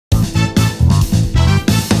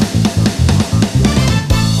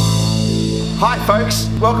Hi folks,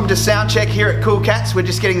 welcome to Soundcheck here at Cool Cats. We're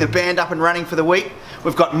just getting the band up and running for the week.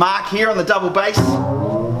 We've got Mark here on the double bass.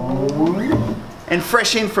 And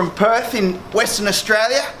fresh in from Perth in Western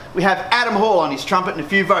Australia, we have Adam Hall on his trumpet and a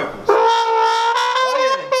few vocals. Alright,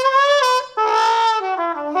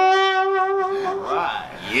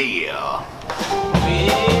 yeah.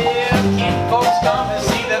 Well, can folks come and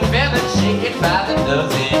see the feathers shaking by the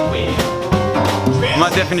dozen wheel? My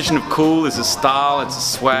definition of cool is a style, it's a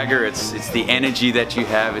swagger, it's the energy that you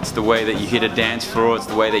have, it's the way that you hit a dance floor, it's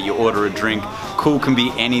the way that you order a drink. Cool can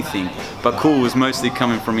be anything, but cool is mostly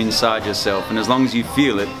coming from inside yourself, and as long as you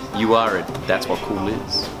feel it, you are it. That's what cool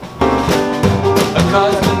is.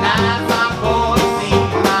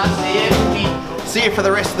 See you for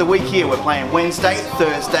the rest of the week here. We're playing Wednesday,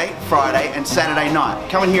 Thursday, Friday and Saturday night.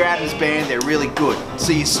 Come and hear Adam's band, they're really good.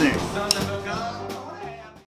 See you soon.